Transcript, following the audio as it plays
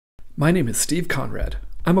My name is Steve Conrad.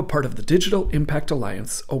 I'm a part of the Digital Impact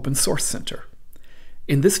Alliance Open Source Center.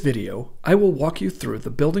 In this video, I will walk you through the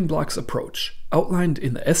building blocks approach outlined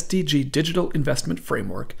in the SDG Digital Investment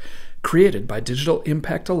Framework created by Digital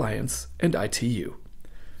Impact Alliance and ITU.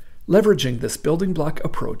 Leveraging this building block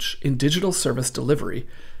approach in digital service delivery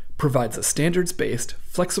provides a standards-based,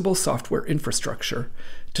 flexible software infrastructure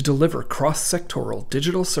to deliver cross-sectoral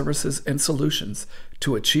digital services and solutions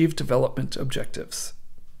to achieve development objectives.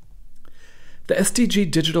 The SDG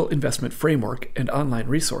Digital Investment Framework and online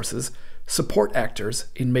resources support actors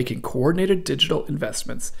in making coordinated digital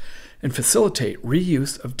investments and facilitate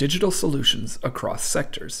reuse of digital solutions across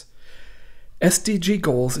sectors. SDG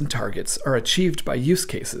goals and targets are achieved by use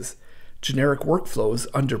cases, generic workflows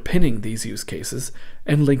underpinning these use cases,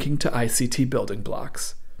 and linking to ICT building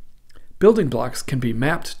blocks. Building blocks can be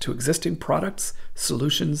mapped to existing products,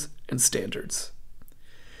 solutions, and standards.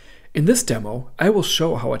 In this demo, I will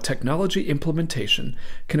show how a technology implementation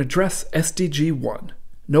can address SDG 1,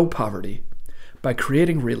 no poverty, by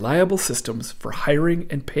creating reliable systems for hiring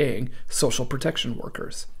and paying social protection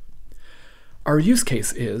workers. Our use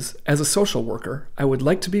case is, as a social worker, I would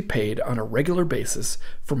like to be paid on a regular basis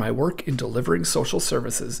for my work in delivering social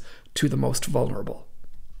services to the most vulnerable.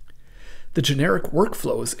 The generic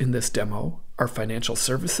workflows in this demo are financial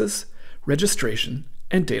services, registration,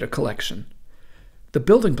 and data collection. The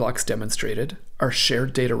building blocks demonstrated are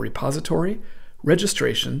shared data repository,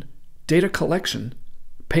 registration, data collection,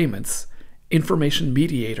 payments, information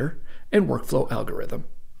mediator, and workflow algorithm.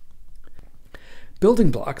 Building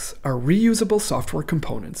blocks are reusable software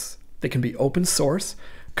components. They can be open source,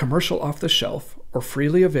 commercial off-the-shelf, or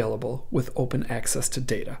freely available with open access to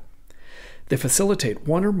data. They facilitate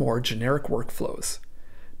one or more generic workflows.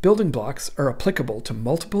 Building blocks are applicable to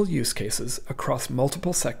multiple use cases across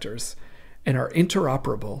multiple sectors and are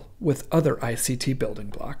interoperable with other ICT building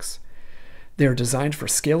blocks. They are designed for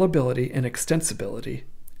scalability and extensibility,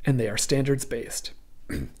 and they are standards-based.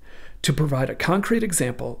 To provide a concrete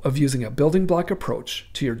example of using a building block approach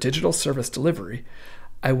to your digital service delivery,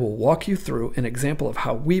 I will walk you through an example of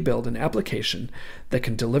how we build an application that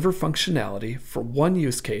can deliver functionality for one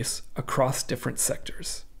use case across different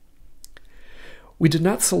sectors. We did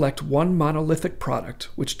not select one monolithic product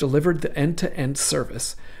which delivered the end-to-end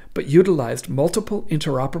service, but utilized multiple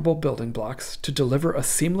interoperable building blocks to deliver a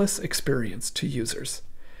seamless experience to users.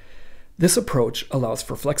 This approach allows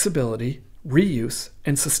for flexibility, reuse,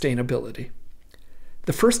 and sustainability.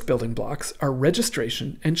 The first building blocks are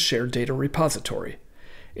registration and shared data repository.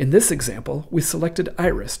 In this example, we selected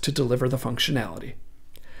Iris to deliver the functionality.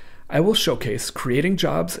 I will showcase creating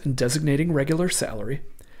jobs and designating regular salary,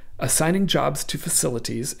 assigning jobs to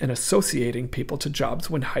facilities and associating people to jobs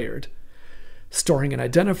when hired, storing an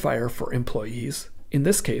identifier for employees, in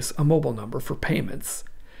this case a mobile number for payments,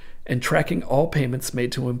 and tracking all payments made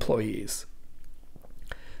to employees.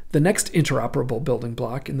 The next interoperable building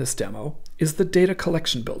block in this demo is the data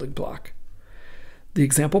collection building block. The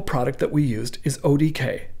example product that we used is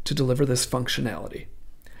ODK to deliver this functionality.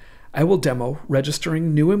 I will demo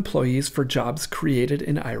registering new employees for jobs created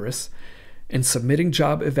in Iris and submitting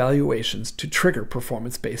job evaluations to trigger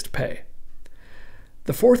performance-based pay.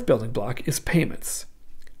 The fourth building block is payments.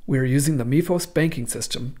 We are using the MIFOS banking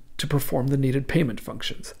system to perform the needed payment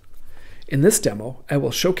functions. In this demo, I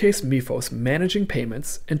will showcase MIFOS managing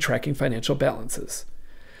payments and tracking financial balances.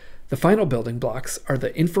 The final building blocks are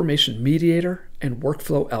the information mediator and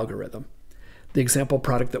workflow algorithm. The example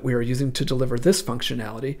product that we are using to deliver this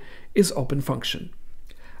functionality is OpenFunction.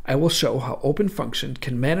 I will show how OpenFunction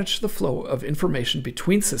can manage the flow of information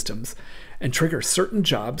between systems and trigger certain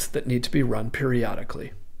jobs that need to be run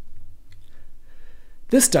periodically.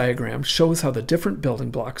 This diagram shows how the different building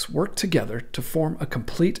blocks work together to form a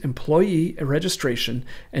complete employee registration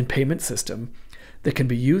and payment system that can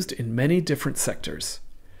be used in many different sectors.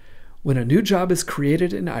 When a new job is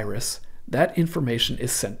created in Iris, that information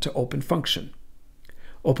is sent to OpenFunction.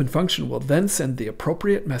 OpenFunction will then send the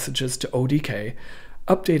appropriate messages to ODK,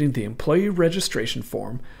 updating the employee registration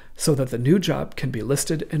form so that the new job can be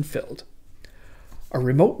listed and filled. A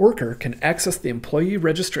remote worker can access the employee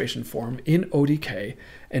registration form in ODK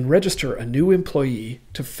and register a new employee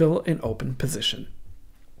to fill an open position.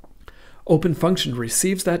 OpenFunction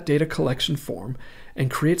receives that data collection form and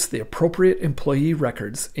creates the appropriate employee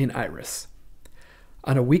records in Iris.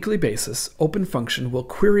 On a weekly basis, OpenFunction will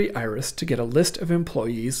query Iris to get a list of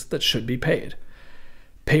employees that should be paid.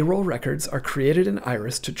 Payroll records are created in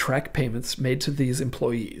Iris to track payments made to these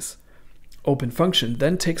employees. OpenFunction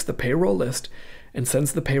then takes the payroll list and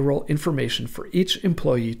sends the payroll information for each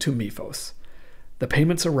employee to MIFOS. The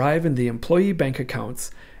payments arrive in the employee bank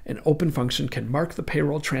accounts, and Open Function can mark the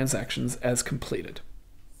payroll transactions as completed.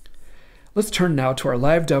 Let's turn now to our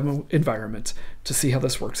live demo environment to see how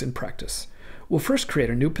this works in practice. We'll first create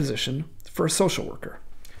a new position for a social worker.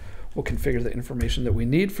 We'll configure the information that we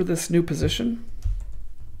need for this new position,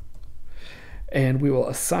 and we will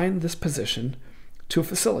assign this position to a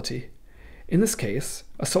facility, in this case,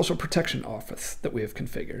 a social protection office that we have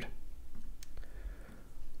configured.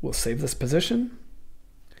 We'll save this position,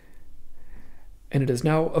 and it is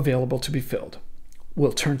now available to be filled.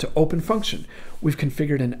 We'll turn to Open Function. We've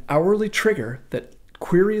configured an hourly trigger that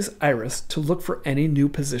queries Iris to look for any new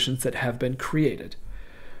positions that have been created.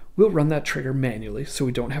 We'll run that trigger manually so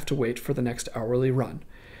we don't have to wait for the next hourly run.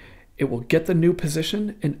 It will get the new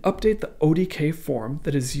position and update the ODK form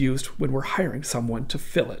that is used when we're hiring someone to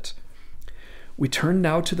fill it. We turn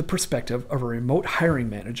now to the perspective of a remote hiring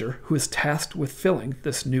manager who is tasked with filling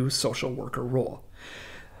this new social worker role.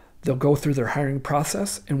 They'll go through their hiring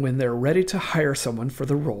process, and when they're ready to hire someone for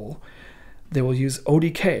the role, they will use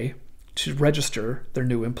ODK to register their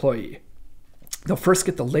new employee. They'll first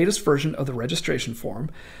get the latest version of the registration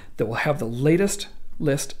form that will have the latest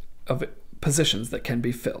list of positions that can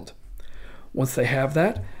be filled. Once they have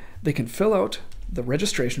that, they can fill out the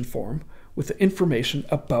registration form with the information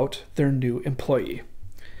about their new employee.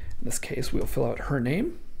 In this case, we'll fill out her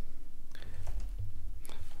name,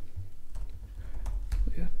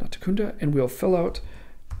 Natakunda, and we'll fill out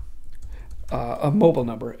a mobile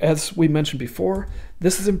number. As we mentioned before,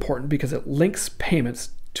 this is important because it links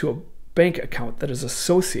payments to a bank account that is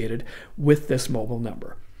associated with this mobile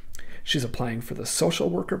number. She's applying for the social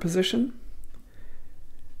worker position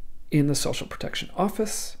in the Social Protection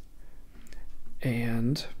Office,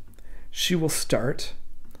 and she will start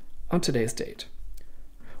on today's date.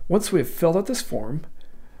 Once we have filled out this form,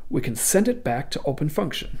 we can send it back to Open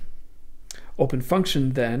Function. Open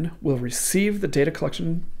Function then will receive the data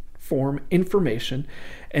collection form information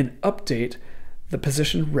and update the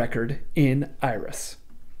position record in Iris.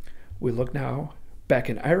 We look now back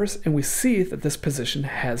in Iris and we see that this position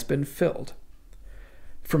has been filled.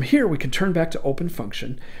 From here, we can turn back to Open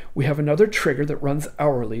Function. We have another trigger that runs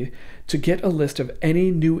hourly to get a list of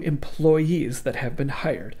any new employees that have been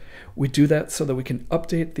hired. We do that so that we can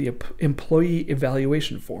update the employee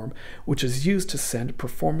evaluation form, which is used to send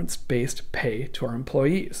performance-based pay to our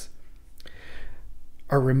employees.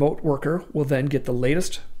 Our remote worker will then get the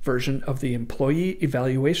latest version of the employee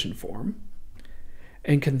evaluation form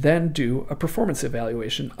and can then do a performance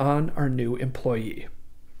evaluation on our new employee.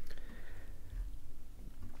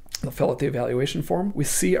 They'll fill out the evaluation form. We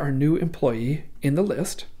see our new employee in the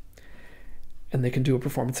list, and they can do a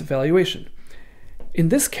performance evaluation. In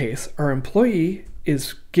this case, our employee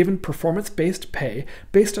is given performance-based pay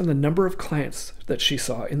based on the number of clients that she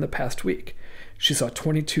saw in the past week. She saw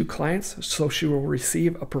 22 clients, so she will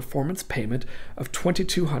receive a performance payment of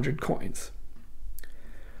 2,200 coins.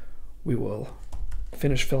 We will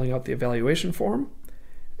finish filling out the evaluation form,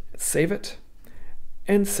 save it,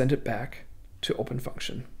 and send it back to Open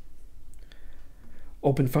Function.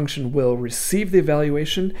 Open Function will receive the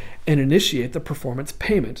evaluation and initiate the performance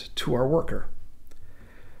payment to our worker.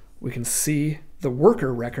 We can see the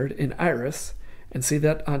worker record in Iris and see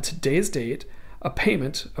that on today's date, a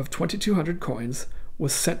payment of 2,200 coins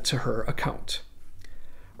was sent to her account.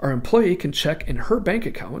 Our employee can check in her bank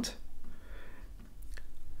account,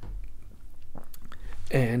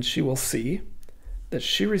 and she will see that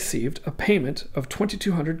she received a payment of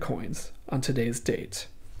 2,200 coins on today's date.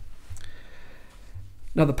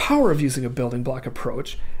 Now, the power of using a building block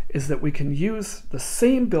approach is that we can use the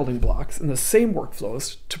same building blocks and the same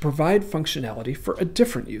workflows to provide functionality for a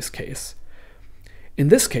different use case. In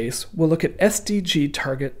this case, we'll look at SDG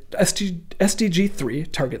 3,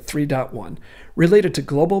 target 3.1, related to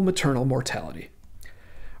global maternal mortality.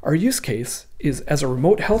 Our use case is, as a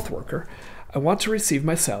remote health worker, I want to receive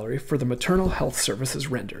my salary for the maternal health services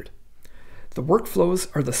rendered. The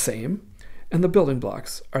workflows are the same, and the building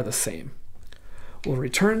blocks are the same. We'll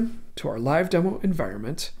return to our live demo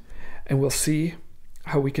environment, and we'll see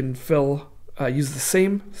how we can use the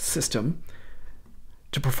same system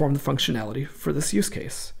to perform the functionality for this use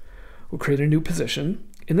case. We'll create a new position,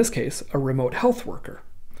 in this case, a remote health worker.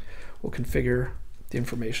 We'll configure the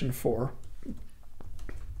information for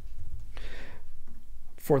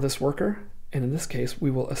this worker, and in this case,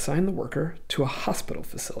 we will assign the worker to a hospital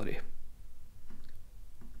facility.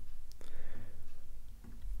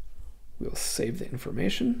 We'll save the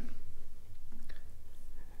information,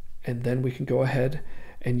 and then we can go ahead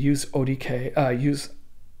and use use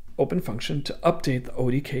Open Function to update the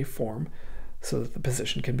ODK form so that the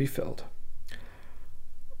position can be filled.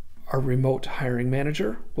 Our remote hiring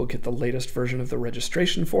manager will get the latest version of the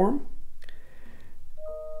registration form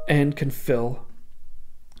and can fill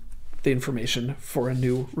the information for a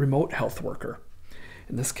new remote health worker.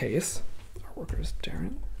 In this case, our worker is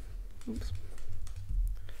Darren. Oops.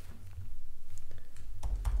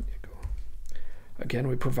 Again,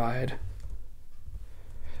 we provide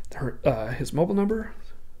his mobile number,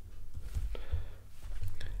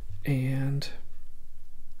 and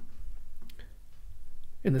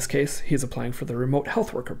in this case, he's applying for the remote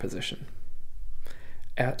health worker position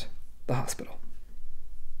at the hospital.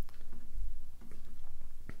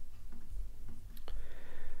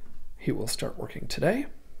 He will start working today.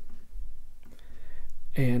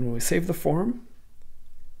 And when we save the form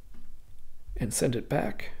and send it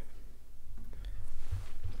back,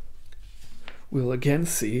 we'll again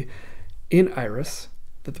see in Iris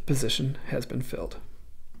that the position has been filled.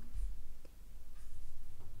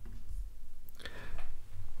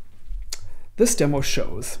 This demo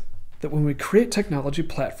shows that when we create technology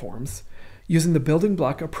platforms using the building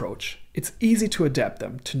block approach, it's easy to adapt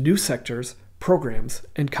them to new sectors, programs,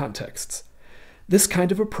 and contexts. This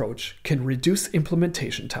kind of approach can reduce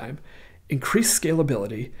implementation time, increase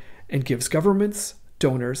scalability, and gives governments,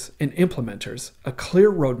 donors, and implementers a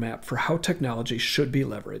clear roadmap for how technology should be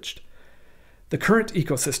leveraged. The current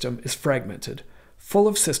ecosystem is fragmented, full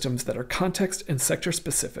of systems that are context and sector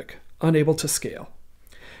specific, unable to scale.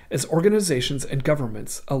 As organizations and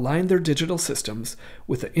governments align their digital systems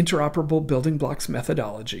with the interoperable building blocks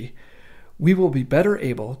methodology, we will be better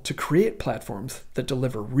able to create platforms that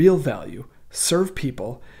deliver real value, serve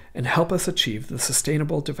people, and help us achieve the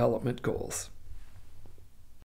Sustainable Development Goals.